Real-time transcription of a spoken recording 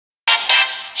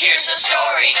Here's the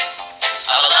story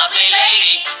of a lovely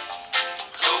lady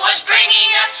who was bringing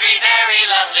up three very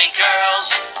lovely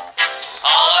girls.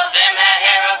 All of them had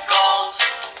hair of gold,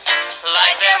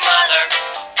 like their mother,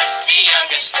 the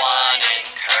youngest one in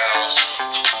curls.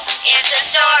 It's the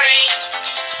story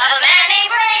of a man named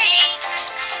Brady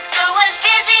who was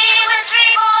busy with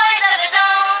three boys of his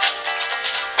own.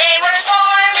 They were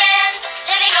four men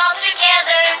living all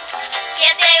together,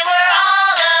 yet they were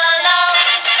all alone.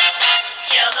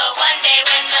 Till the one day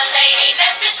when the lady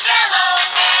met this fellow,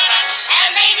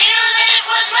 and they knew that it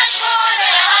was much more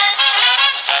than a hunch,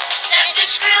 that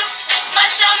this group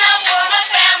must somehow form a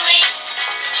family.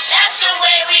 That's the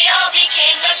way we all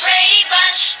became the Brady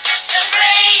Bunch. The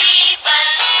Brady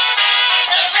Bunch.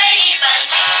 The Brady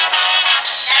Bunch.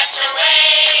 That's the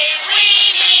way we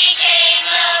became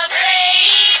the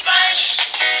Brady Bunch.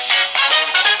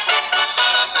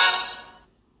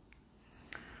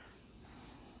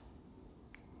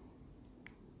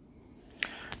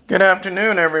 Good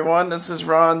afternoon, everyone. This is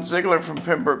Ron Ziegler from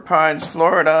Pembroke Pines,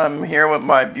 Florida. I'm here with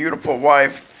my beautiful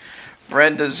wife,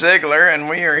 Brenda Ziegler, and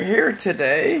we are here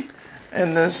today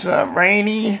in this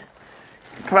rainy,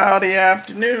 cloudy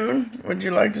afternoon. Would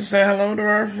you like to say hello to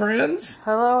our friends?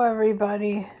 Hello,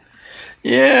 everybody.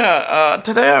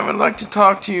 Today I would like to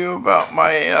talk to you about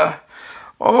my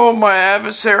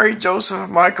adversary, Joseph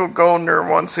Michael Goldner,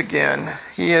 once again.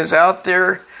 He is out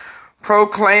there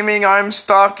proclaiming I'm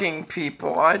stalking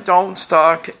people. I don't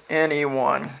stalk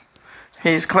anyone.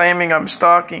 He's claiming I'm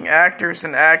stalking actors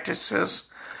and actresses,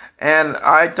 and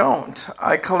I don't.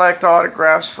 I collect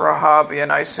autographs for a hobby,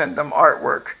 and I send them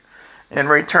artwork in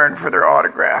return for their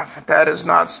autograph. That is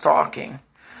not stalking.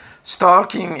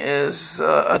 Stalking is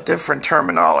a different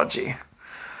terminology.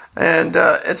 And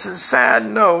it's a sad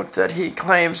note that he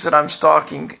claims that I'm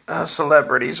stalking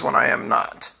celebrities when I am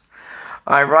not.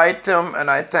 I write them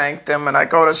and I thank them, and I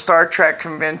go to Star Trek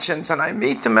conventions and I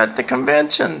meet them at the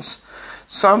conventions.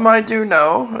 Some I do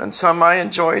know, and some I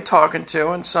enjoy talking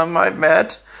to, and some I've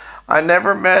met. I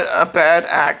never met a bad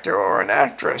actor or an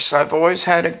actress. I've always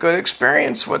had a good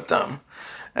experience with them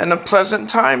and a pleasant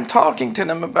time talking to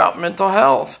them about mental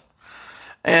health.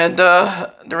 And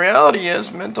the reality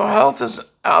is mental health is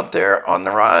out there on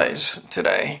the rise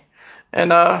today.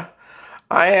 And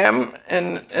I am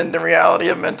in the reality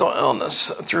of mental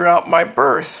illness throughout my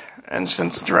birth, and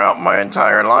since throughout my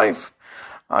entire life,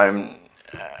 I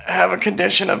have a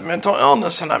condition of mental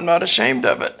illness, and I'm not ashamed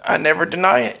of it. I never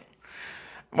deny it.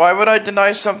 Why would I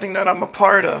deny something that I'm a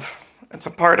part of? It's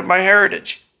a part of my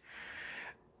heritage.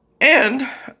 And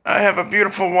I have a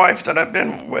beautiful wife that I've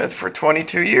been with for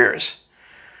 22 years,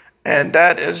 and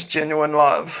that is genuine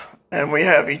love. And we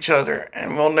have each other,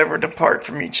 and we'll never depart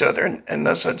from each other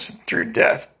unless it's through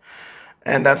death.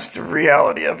 And that's the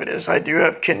reality of it is I do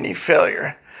have kidney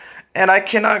failure. And I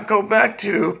cannot go back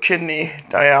to kidney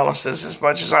dialysis as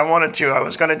much as I wanted to. I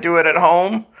was going to do it at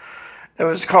home. It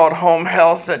was called home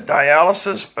health at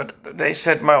dialysis, but they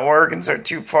said my organs are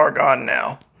too far gone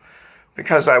now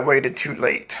because I waited too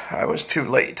late. I was too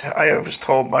late. I was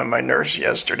told by my nurse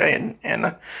yesterday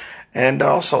and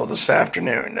also this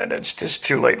afternoon that it's just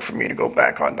too late for me to go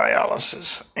back on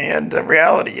dialysis. And the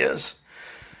reality is,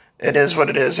 it is what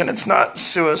it is, and it's not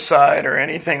suicide or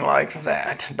anything like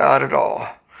that. Not at all.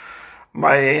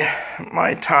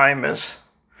 My time is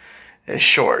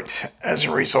short as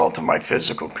a result of my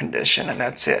physical condition, and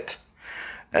that's it.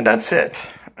 And that's it.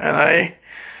 And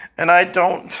I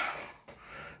don't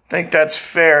think that's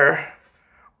fair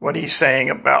what he's saying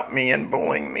about me and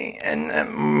bullying me.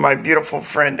 And my beautiful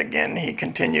friend, again, he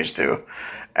continues to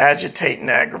agitate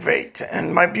and aggravate.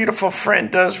 And my beautiful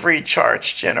friend does read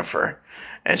charts, Jennifer.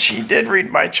 And she did read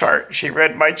my chart. She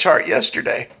read my chart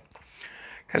yesterday.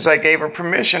 Because I gave her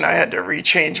permission. I had to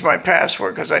rechange my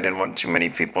password because I didn't want too many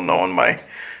people knowing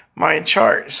my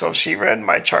chart. So she read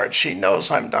my chart. She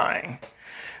knows I'm dying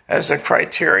as a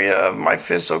criteria of my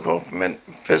physical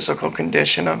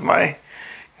condition of my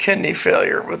kidney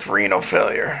failure with renal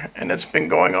failure, and it's been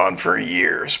going on for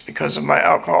years because of my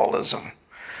alcoholism.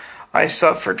 I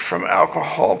suffered from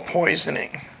alcohol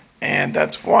poisoning, and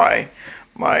that's why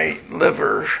my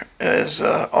liver is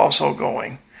also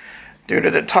going. Due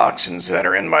to the toxins that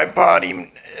are in my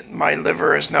body, my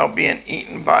liver is now being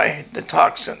eaten by the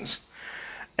toxins.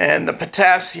 And the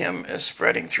potassium is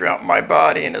spreading throughout my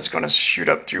body, and it's going to shoot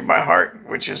up through my heart,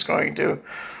 which is going to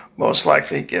most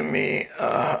likely give me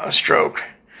a stroke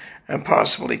and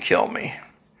possibly kill me.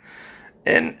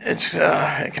 And it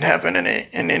can happen in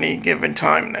any given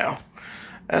time now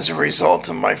as a result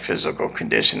of my physical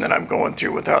condition that I'm going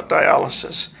through without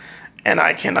dialysis. And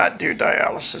I cannot do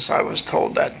dialysis. I was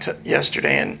told that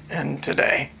yesterday and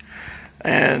today.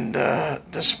 And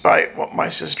despite what my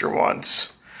sister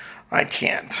wants, I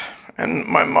can't. And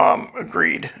my mom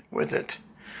agreed with it.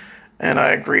 And I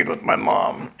agreed with my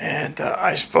mom. And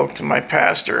I spoke to my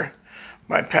pastor.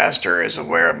 My pastor is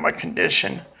aware of my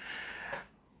condition.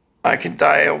 I could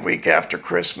die a week after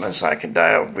Christmas. I could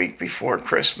die a week before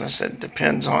Christmas. It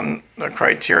depends on the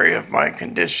criteria of my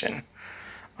condition.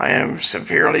 I am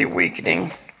severely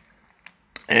weakening.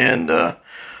 And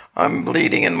I'm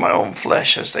bleeding in my own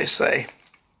flesh, as they say.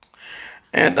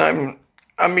 And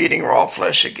I'm eating raw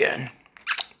flesh again.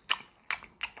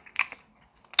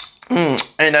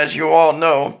 And as you all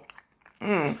know,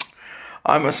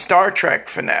 I'm a Star Trek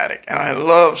fanatic, and I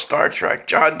love Star Trek.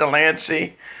 John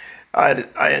Delancey, I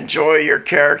enjoy your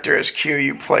character as Q.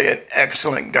 You play an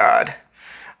excellent God.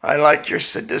 I like your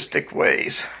sadistic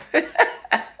ways.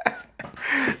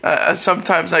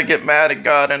 Sometimes I get mad at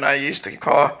God, and I used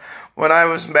to when I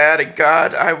was mad at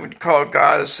God, I would call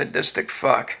God a sadistic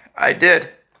fuck. I did.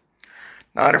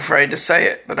 Not afraid to say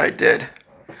it, but I did.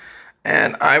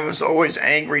 And I was always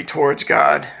angry towards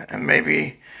God, and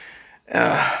maybe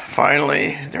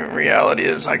finally the reality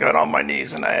is I got on my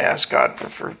knees and I asked God for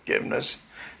forgiveness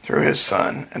through his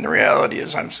son. And the reality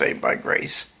is I'm saved by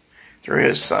grace through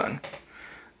his son.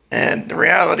 And the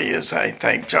reality is I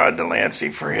thank John Delancey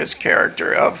for his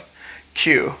character of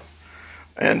Q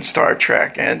in Star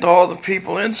Trek, and all the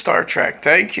people in Star Trek.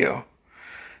 Thank you.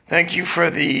 Thank you for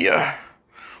the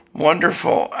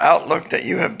wonderful outlook that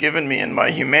you have given me in my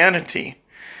humanity.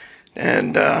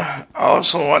 And I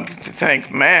also wanted to thank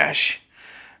MASH.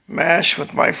 MASH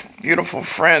with my beautiful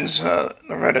friends,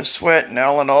 Loretta Swett and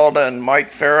Alan Alda and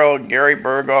Mike Farrell, Gary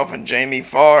Berghoff and Jamie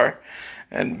Farr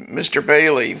and Mr.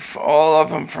 Bailey, all of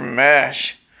them from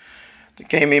MASH. They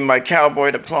gave me my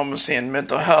cowboy diplomacy and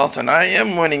mental health, and I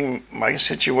am winning my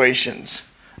situations,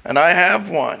 and I have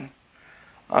won.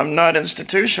 I'm not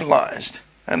institutionalized,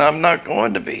 and I'm not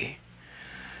going to be.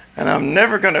 And I'm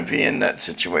never going to be in that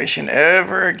situation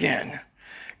ever again.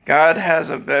 God has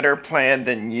a better plan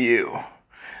than you,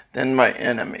 than my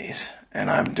enemies, and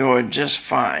I'm doing just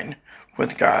fine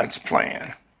with God's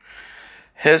plan.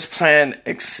 His plan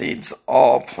exceeds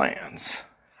all plans.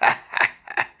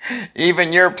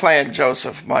 Even your plan,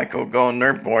 Joseph Michael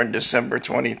Goldner, born December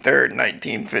 23rd,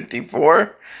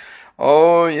 1954.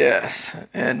 Oh, yes.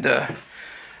 And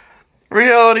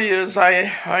reality is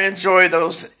I enjoy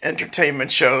those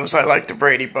entertainment shows. I like the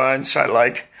Brady Bunch. I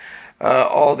like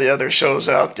all the other shows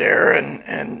out there,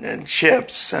 and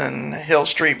Chips and Hill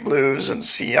Street Blues and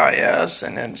CIS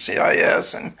and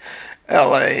NCIS and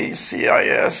LA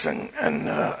CIS and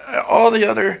all the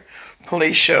other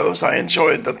police shows. I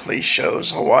enjoyed the police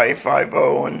shows, Hawaii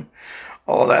Five-0 and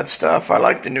all that stuff. I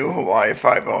like the new Hawaii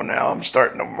Five-0 now. I'm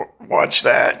starting to watch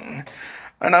that, and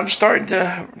I'm starting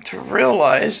to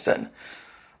realize that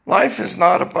life is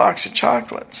not a box of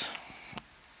chocolates,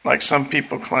 like some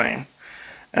people claim.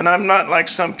 And I'm not like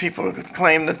some people who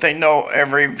claim that they know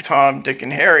every Tom, Dick,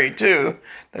 and Harry, too,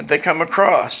 that they come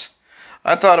across.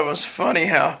 I thought it was funny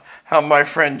how my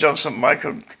friend Joseph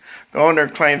Michael Goldner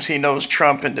claims he knows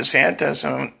Trump and DeSantis,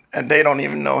 and they don't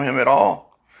even know him at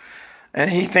all. And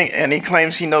he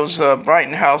claims he knows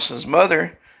Brightenhouse's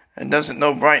mother, and doesn't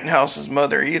know Brightenhouse's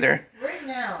mother either.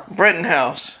 Rittenhouse.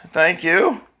 Rittenhouse. Thank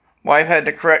you. Wife had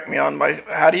to correct me on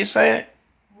how do you say it?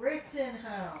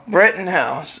 Rittenhouse.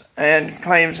 Rittenhouse. And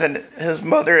claims that his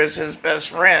mother is his best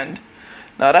friend.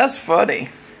 Now that's funny.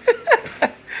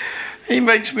 He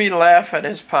makes me laugh at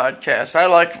his podcast. I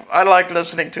like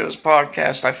listening to his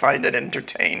podcast. I find it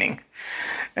entertaining.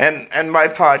 And my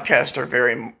podcasts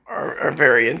are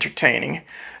very entertaining.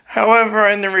 However,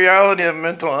 in the reality of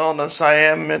mental illness, I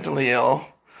am mentally ill.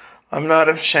 I'm not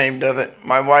ashamed of it.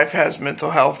 My wife has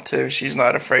mental health too. She's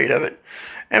not afraid of it.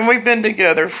 And we've been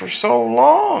together for so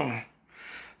long.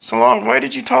 So long. Why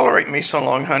did you tolerate me so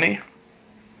long, honey?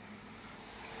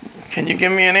 Can you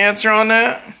give me an answer on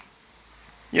that?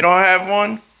 You don't have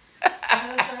one? Because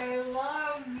I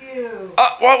love you.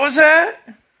 What was that?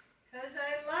 Because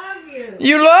I love you.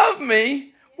 You love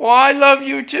me? Well, I love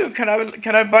you too. Can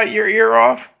I bite your ear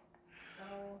off?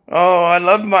 Oh, I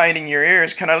love biting your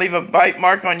ears. Can I leave a bite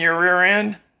mark on your rear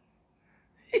end?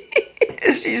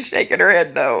 She's shaking her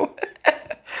head no.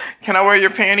 Can I wear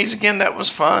your panties again? That was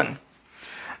fun.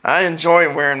 I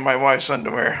enjoy wearing my wife's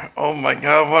underwear. Oh my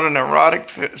God, what an erotic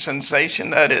sensation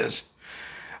that is.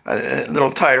 A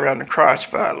little tight around the crotch,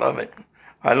 but I love it.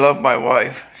 I love my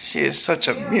wife. She is such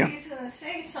a... He's going to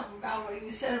say something about what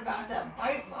you said about that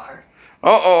bite mark.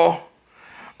 Uh-oh.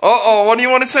 What do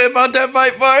you want to say about that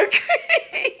bite mark?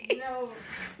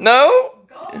 No?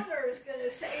 Goldner is going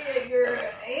to say that you're an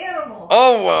animal.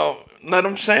 Oh, well, let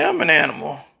him say I'm an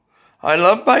animal. I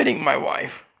love biting my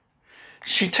wife.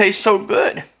 She tastes so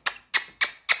good.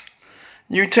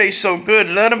 You taste so good.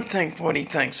 Let him think what he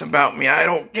thinks about me. I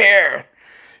don't care.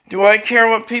 Do I care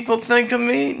what people think of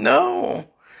me? No.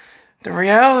 The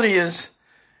reality is,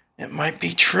 it might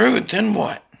be true. Then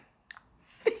what?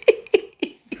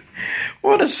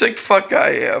 What a sick fuck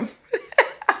I am.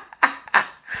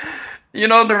 You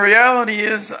know, the reality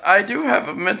is, I do have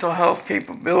a mental health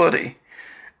capability.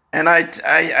 And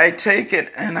I take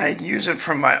it and I use it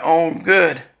for my own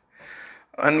good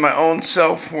and my own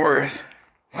self-worth.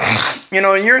 You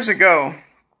know, years ago,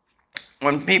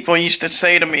 when people used to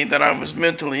say to me that I was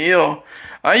mentally ill,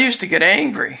 I used to get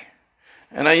angry.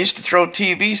 And I used to throw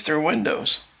TVs through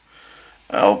windows.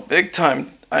 Oh, big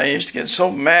time. I used to get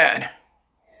so mad.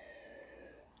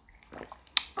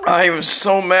 I was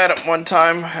so mad at one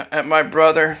time at my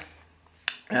brother.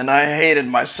 And I hated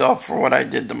myself for what I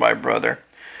did to my brother.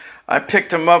 I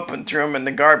picked him up and threw him in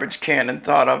the garbage can and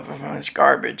thought of him as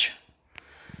garbage.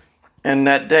 And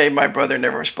that day, my brother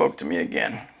never spoke to me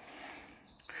again.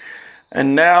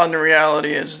 And now the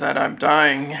reality is that I'm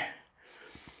dying.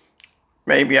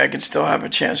 Maybe I could still have a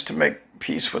chance to make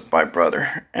peace with my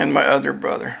brother and my other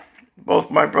brother. Both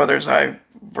my brothers I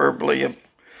verbally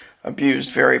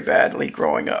abused very badly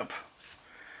growing up.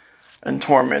 And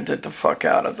tormented the fuck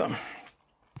out of them.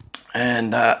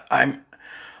 And I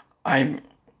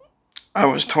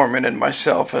was tormented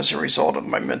myself as a result of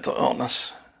my mental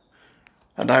illness.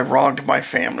 And I wronged my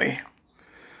family.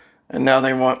 And now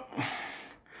they want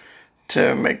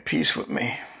to make peace with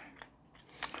me.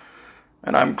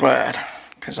 And I'm glad,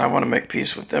 because I want to make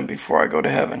peace with them before I go to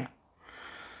heaven.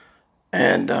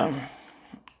 And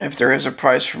if there is a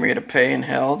price for me to pay in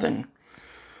hell, then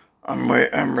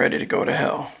I'm ready to go to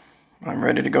hell. I'm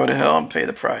ready to go to hell and pay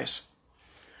the price.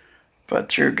 But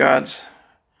through God's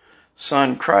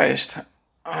Son, Christ,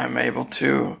 I'm able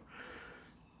to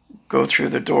go through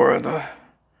the door of the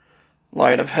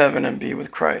light of heaven and be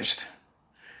with Christ.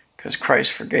 Because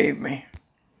Christ forgave me.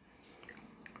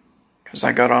 Because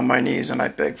I got on my knees and I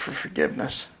begged for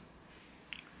forgiveness.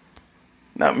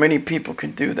 Not many people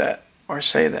can do that, or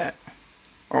say that,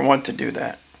 or want to do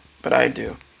that, but I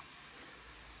do.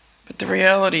 But the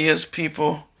reality is,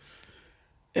 people,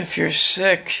 if you're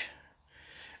sick,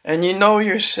 and you know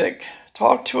you're sick,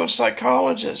 talk to a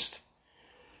psychologist.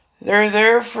 They're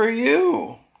there for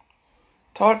you.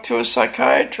 Talk to a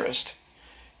psychiatrist.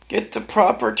 Get the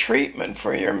proper treatment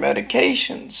for your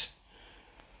medications.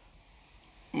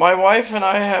 My wife and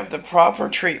I have the proper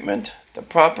treatment, the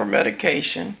proper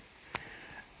medication,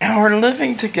 and we're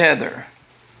living together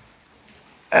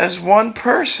as one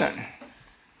person.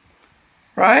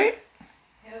 Right?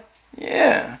 Yep.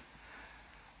 Yeah.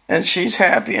 And she's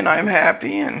happy and I'm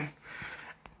happy, and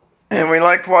we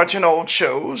like watching old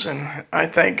shows, and I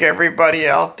thank everybody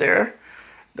out there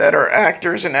that are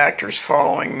actors and actors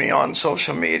following me on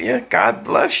social media. God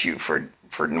bless you for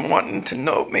wanting to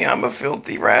know me. I'm a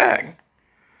filthy rag.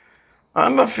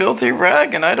 I'm a filthy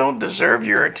rag, and I don't deserve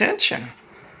your attention.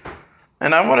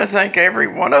 And I want to thank every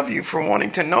one of you for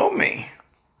wanting to know me.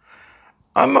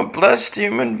 I'm a blessed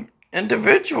human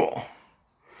individual.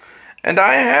 And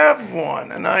I have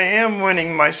won, and I am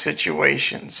winning my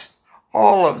situations.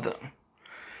 All of them.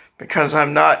 Because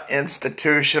I'm not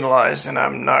institutionalized, and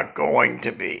I'm not going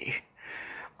to be.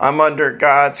 I'm under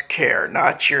God's care,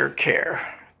 not your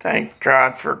care. Thank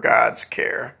God for God's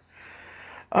care.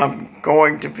 I'm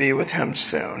going to be with Him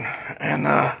soon. And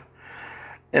I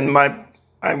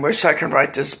wish I could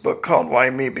write this book called Why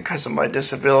Me, because of my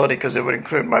disability, because it would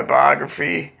include my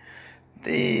biography,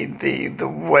 the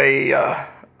way I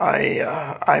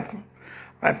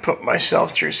put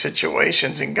myself through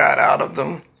situations and got out of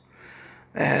them.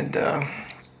 And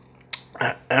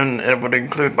it would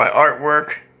include my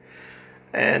artwork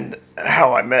and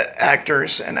how I met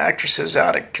actors and actresses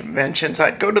out at conventions.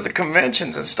 I'd go to the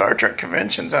conventions and Star Trek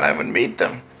conventions, and I would meet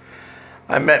them.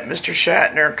 I met Mr.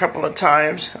 Shatner a couple of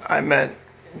times. I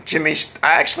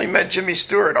actually met Jimmy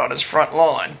Stewart on his front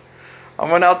lawn. I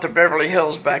went out to Beverly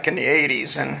Hills back in the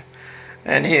 80s,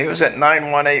 and he was at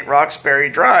 918 Roxbury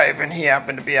Drive, and he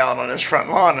happened to be out on his front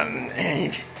lawn,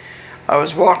 and I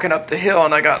was walking up the hill,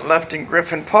 and I got left in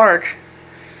Griffin Park,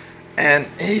 and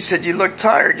he said, "You look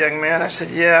tired, young man." I said,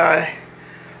 "Yeah,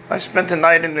 I spent the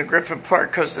night in the Griffin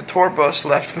Park because the tour bus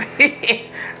left me."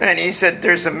 And he said,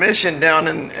 "There's a mission down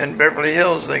in Beverly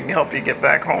Hills that can help you get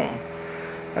back home."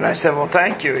 And I said, "Well,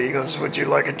 thank you." He goes, "Would you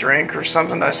like a drink or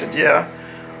something?" I said, "Yeah."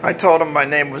 I told him my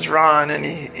name was Ron, and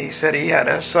he said he had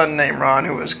a son named Ron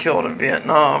who was killed in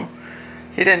Vietnam.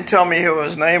 He didn't tell me who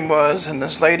his name was, and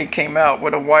this lady came out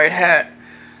with a white hat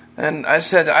And I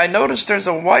said, I noticed there's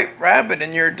a white rabbit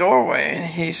in your doorway.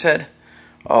 And he said,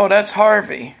 oh, that's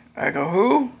Harvey. I go,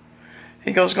 who?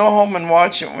 He goes, go home and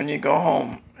watch it when you go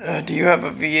home. Do you have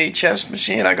a VHS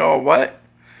machine? I go, a what?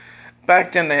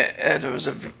 Back then, it was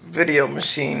a video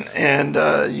machine,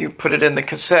 and you put it in the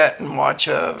cassette and watch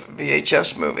a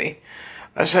VHS movie.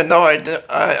 I said, no,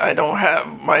 I don't have.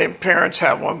 My parents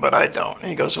have one, but I don't.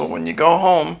 He goes, well, when you go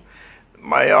home,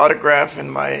 my autograph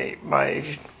and my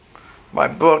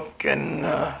book, and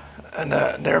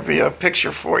there'll be a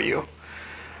picture for you.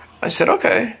 I said,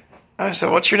 okay. I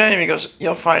said, what's your name? He goes,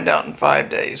 you'll find out in 5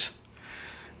 days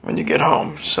when you get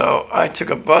home. So I took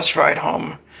a bus ride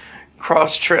home,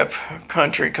 cross-trip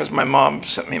country, because my mom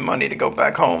sent me money to go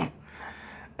back home.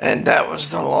 And that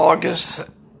was the longest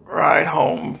ride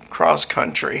home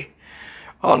cross-country.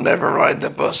 I'll never ride the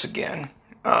bus again.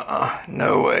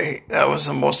 No way. That was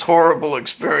the most horrible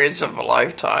experience of a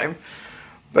lifetime.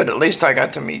 But at least I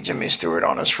got to meet Jimmy Stewart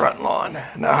on his front lawn.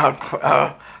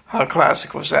 Now, how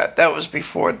classic was that? That was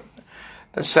before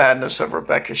the sadness of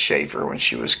Rebecca Schaefer when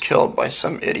she was killed by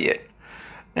some idiot.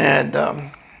 And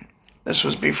this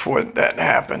was before that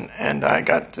happened. And I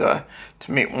got to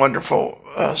meet wonderful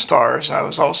stars. I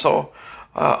was also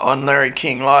on Larry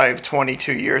King Live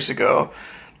 22 years ago.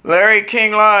 Larry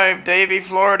King Live, Davey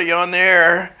Flaherty on the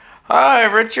air. Hi,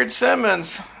 Richard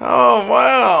Simmons. Oh,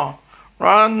 wow.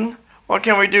 Ron, what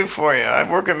can we do for you? I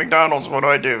work at McDonald's. What do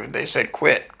I do? They said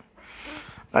quit.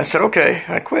 I said, okay,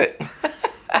 I quit.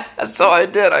 So I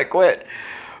did. I quit.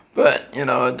 But,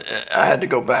 I had to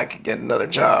go back and get another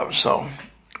job.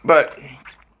 But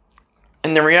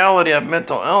in the reality of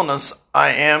mental illness,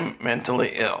 I am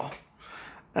mentally ill.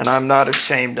 And I'm not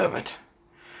ashamed of it.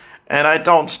 And I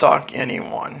don't stalk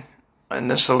anyone in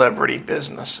the celebrity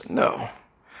business. No.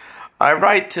 I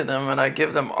write to them and I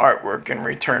give them artwork in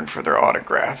return for their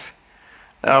autograph.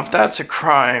 Now, if that's a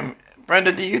crime,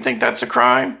 Brenda, do you think that's a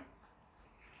crime?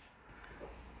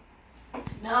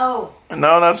 No.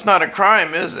 No, that's not a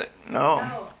crime, is it?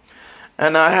 No.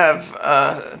 And I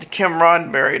have Kim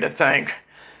Roddenberry to thank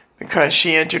because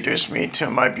she introduced me to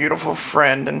my beautiful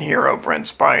friend and hero, Brent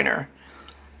Spiner.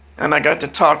 And I got to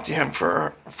talk to him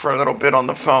for a little bit on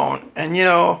the phone. And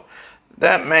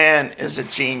that man is a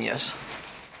genius.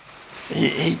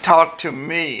 He talked to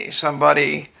me,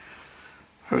 somebody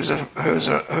who's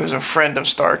a friend of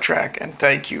Star Trek. And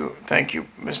thank you,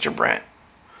 Mr. Brent.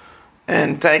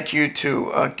 And thank you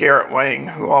to Garrett Wang,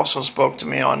 who also spoke to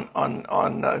me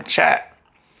on chat.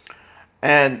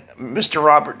 And Mr.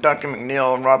 Robert Duncan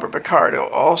McNeil and Robert Picardo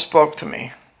all spoke to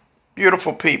me.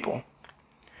 Beautiful people.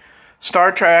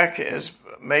 Star Trek is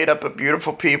made up of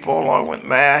beautiful people, along with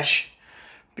MASH.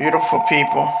 Beautiful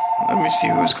people. Let me see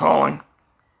who's calling.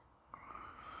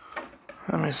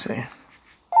 Let me see.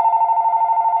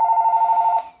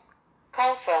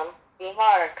 Call from the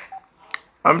Mark.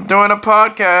 I'm doing a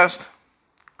podcast.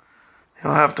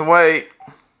 You'll have to wait.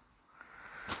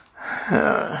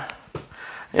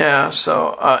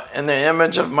 So in the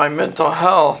image of my mental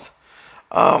health,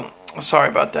 sorry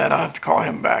about that. I'll have to call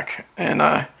him back. And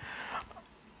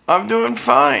I'm doing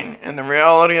fine in the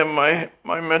reality of my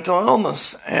mental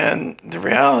illness. And the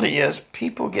reality is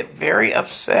people get very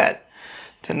upset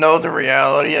to know the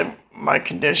reality of my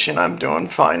condition. I'm doing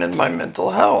fine in my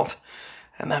mental health.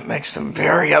 And that makes them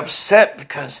very upset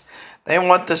because they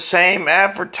want the same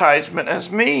advertisement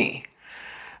as me.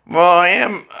 Well,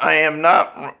 I am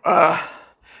not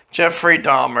Jeffrey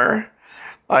Dahmer.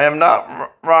 I am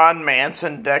not Ron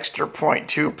Manson, Dexter Point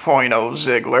 2.0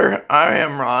 Ziegler. I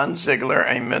am Ron Ziegler,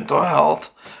 a mental health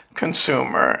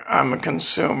consumer. I'm a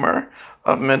consumer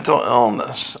of mental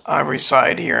illness. I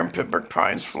reside here in Pembroke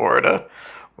Pines, Florida,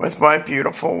 with my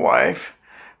beautiful wife,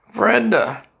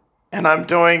 Brenda. And I'm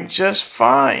doing just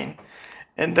fine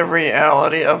in the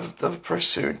reality of the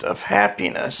pursuit of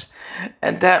happiness.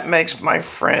 And that makes my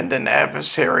friend and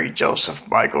adversary, Joseph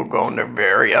Michael Goldner,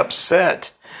 very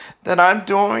upset that I'm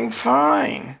doing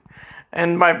fine.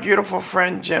 And my beautiful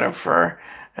friend Jennifer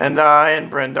and I and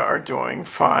Brenda are doing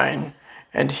fine,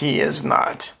 and he is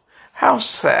not. How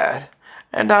sad.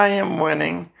 And I am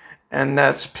winning, and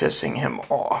that's pissing him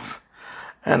off.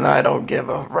 And I don't give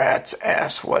a rat's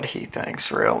ass what he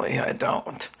thinks, really. I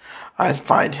don't. I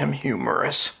find him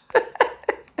humorous.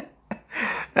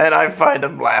 And I find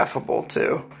him laughable,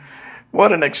 too.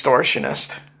 What an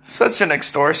extortionist. Such an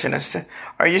extortionist.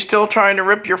 Are you still trying to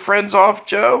rip your friends off,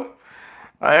 Joe?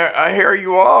 I hear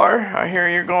you are. I hear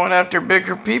you're going after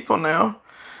bigger people now.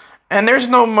 And there's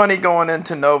no money going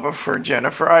into Nova for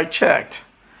Jennifer. I checked.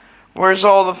 Where's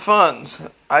all the funds?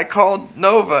 I called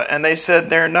Nova, and they said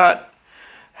they're not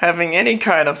having any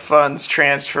kind of funds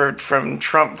transferred from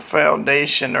Trump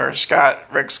Foundation or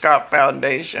Rick Scott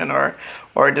Foundation or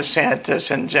DeSantis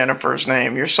in Jennifer's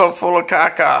name. You're so full of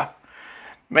caca.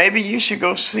 Maybe you should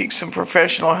go seek some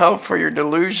professional help for your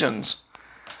delusions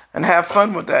and have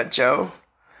fun with that, Joe.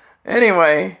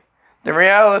 Anyway, the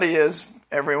reality is,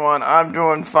 everyone, I'm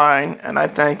doing fine, and I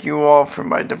thank you all for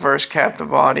my diverse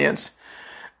captive audience.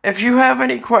 If you have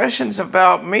any questions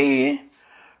about me,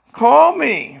 call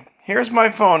me. Here's my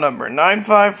phone number,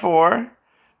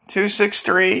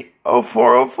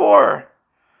 954-263-0404.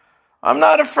 I'm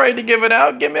not afraid to give it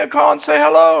out. Give me a call and say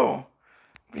hello.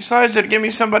 Besides, it'd give me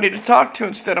somebody to talk to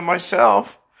instead of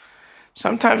myself.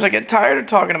 Sometimes I get tired of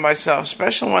talking to myself,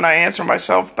 especially when I answer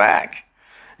myself back.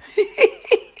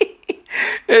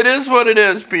 It is what it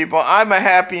is, people. I'm a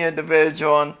happy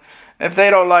individual, and if they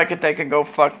don't like it, they can go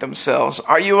fuck themselves.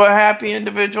 Are you a happy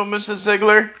individual, Mrs.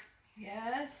 Ziegler?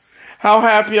 Yes. How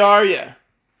happy are you?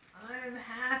 I'm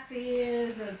happy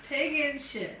as a pig in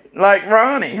shit. Like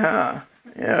Ronnie, huh?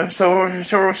 Yeah, so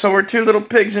we're two little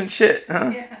pigs in shit,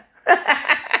 huh? Yeah.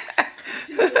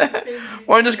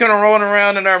 We're just gonna roll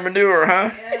around in our manure, huh?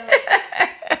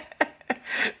 Yeah.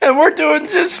 And we're doing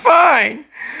just fine.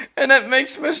 And that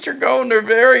makes Mr. Goldner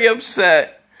very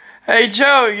upset. Hey,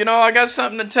 Joe, I got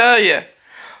something to tell you.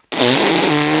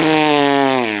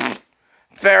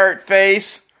 Ferret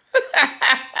face.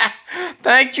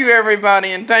 Thank you,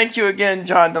 everybody, and thank you again,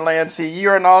 John Delancey.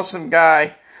 You're an awesome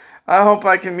guy. I hope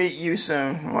I can meet you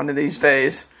soon, one of these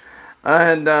days.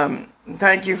 And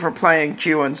thank you for playing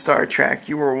Q in Star Trek.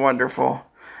 You were wonderful.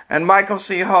 And Michael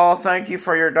C. Hall, thank you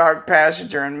for your Dark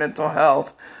Passenger and mental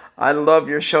health. I love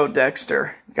your show,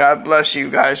 Dexter. God bless you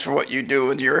guys for what you do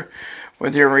with your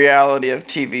reality of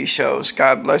TV shows.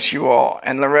 God bless you all.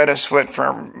 And Loretta Swit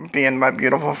for being my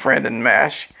beautiful friend in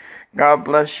MASH. God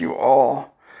bless you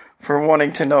all for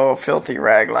wanting to know a filthy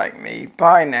rag like me.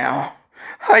 Bye now.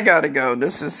 I gotta go.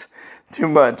 This is too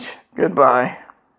much. Goodbye.